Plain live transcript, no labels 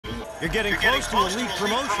You're getting close to elite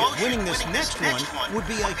promotion. Winning this next one would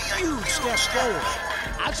be a huge step forward.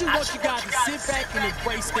 I just want you guys to sit back and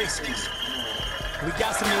embrace history. We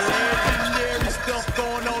got some legendary stuff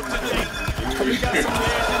going on today. We got some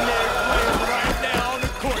legendary players right now on the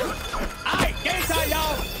court. All right, game time,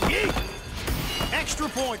 y'all. Yeet. Extra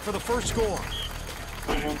point for the first score.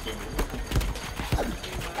 Ooh, wiggle.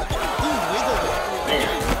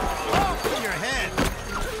 Off in your head.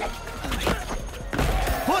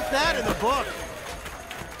 Put that in the book.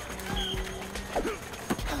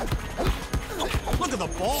 Look at the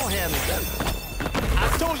ball handling. I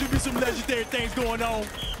told you there'd be some legendary things going on.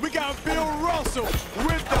 We got Bill Russell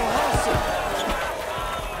with the hustle.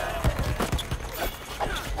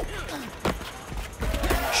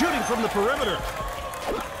 Shooting from the perimeter.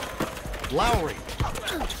 Lowry.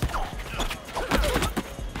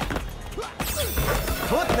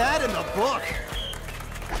 Put that in the book.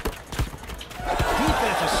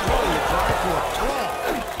 Defense is slowing the drive to a crawl.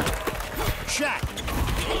 Shaq.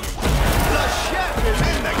 The chef is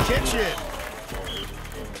in the kitchen.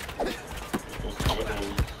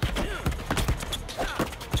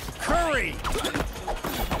 Curry.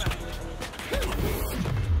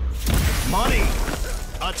 Money.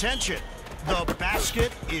 Attention. The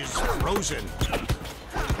basket is frozen.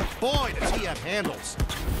 Boy, does he have handles.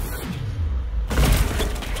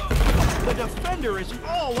 The defender is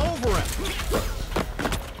all over him.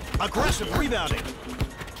 Aggressive rebounding.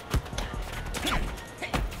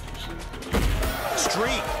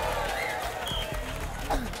 Streak.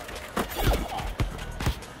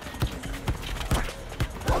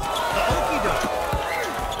 The okie doke.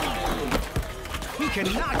 He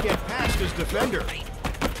cannot get past his defender.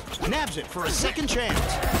 Nabs it for a second chance.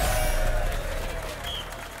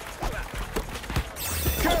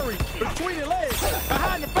 Curry, between the legs,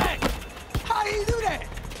 behind the back. How do you do that?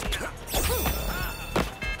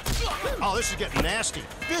 Oh, this is getting nasty.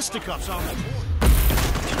 Fisticuffs on the board.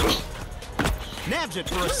 Nabs it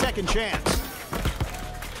for a second chance.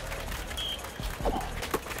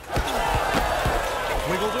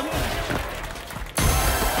 Wiggledon.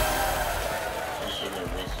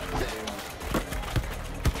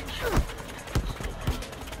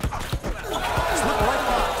 Slip right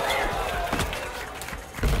by.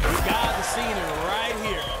 You guys are seeing it right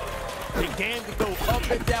here. The game could go up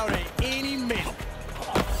and down at any minute.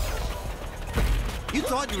 You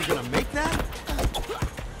thought you were going to make that?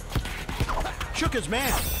 Shook his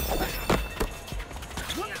man.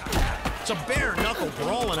 It's a bare-knuckle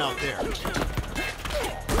brawling out there.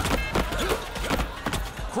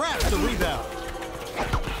 Grabs the rebound.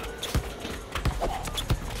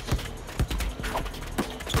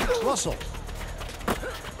 Russell.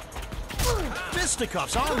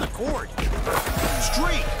 Fisticuffs on the court.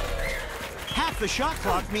 Streak. Half the shot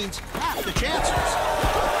clock means half the chances.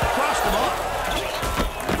 Crossed him up.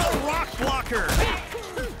 The rock blocker.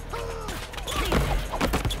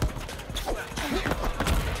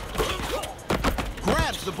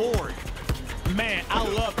 Grabs the board. Man, I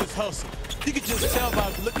love this hustle. You can just tell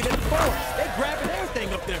by looking at the boards. They're grabbing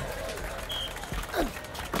everything up there.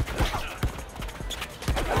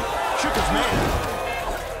 Shook his man.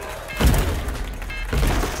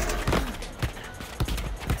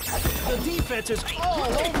 The defense is all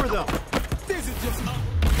over them. This is just...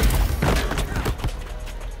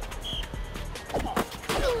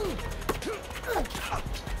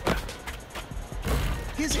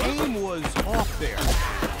 His aim was off there.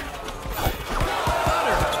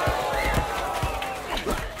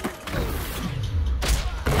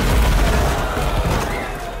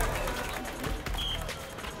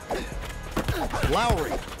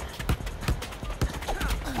 Lowry.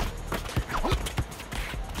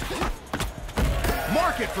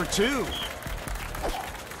 Mark it for two.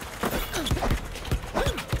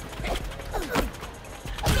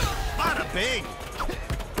 Bada bing.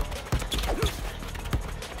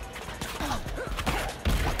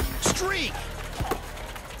 Streak.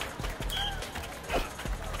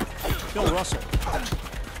 Bill Russell.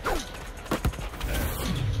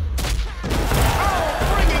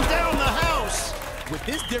 With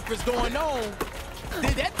this difference going on,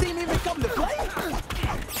 did that team even come to play?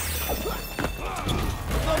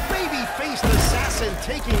 The baby-faced assassin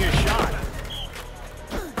taking a shot.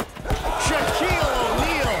 Shaquille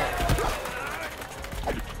O'Neal.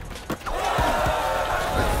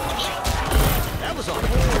 That was a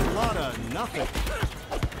whole lot of nothing.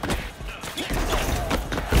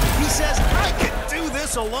 He says, I can do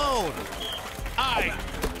this alone. All right,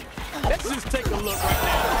 let's just take a look right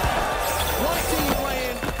now. One team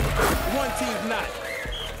playing, one team's not.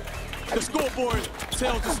 The scoreboard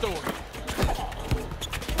tells the story.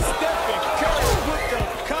 Stephen Curry with the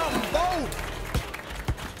comeback.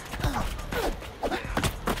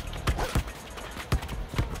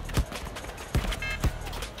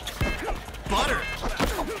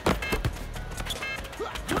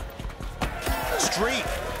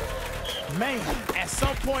 Man, at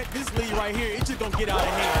some point, this lead right here, it's just gonna get out of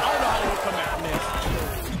hand. I don't know how they're gonna come out next.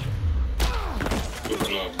 Good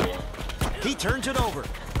job, boy. He turns it over.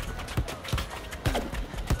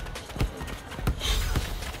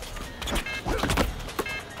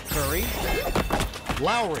 Curry.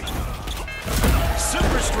 Lowry.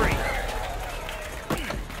 Super streak.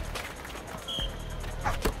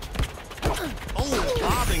 Oh,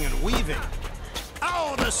 bobbing and weaving.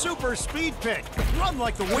 Oh, the super speed pick. Run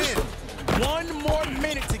like the wind. 1 more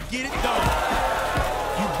minute to get it done.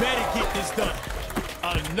 You better get this done.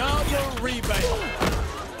 Another rebound.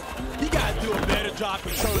 You gotta do a better job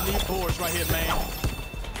controlling these boards right here, man.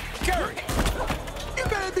 Curry, you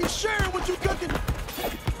better be sharing what you cooking.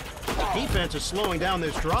 Defense is slowing down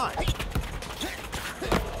this drive.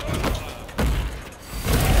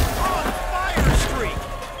 On fire streak.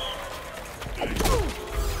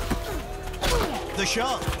 The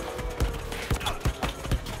shove.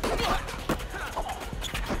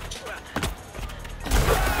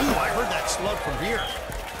 Ooh, I heard that slug from here.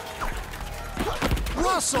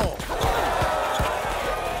 Russell.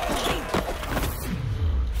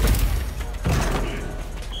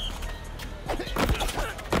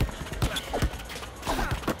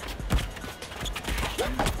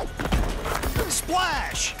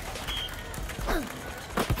 Splash.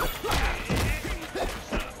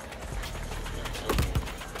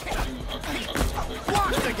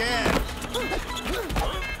 Blocked again.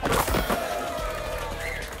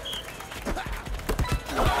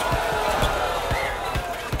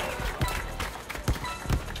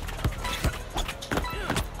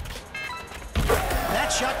 That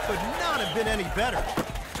shot could not have been any better.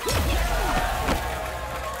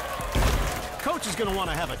 Coach is going to want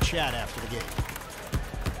to have a chat after the game.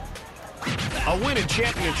 A win in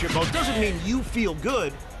championship mode doesn't mean you feel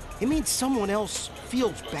good. It means someone else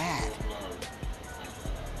feels bad.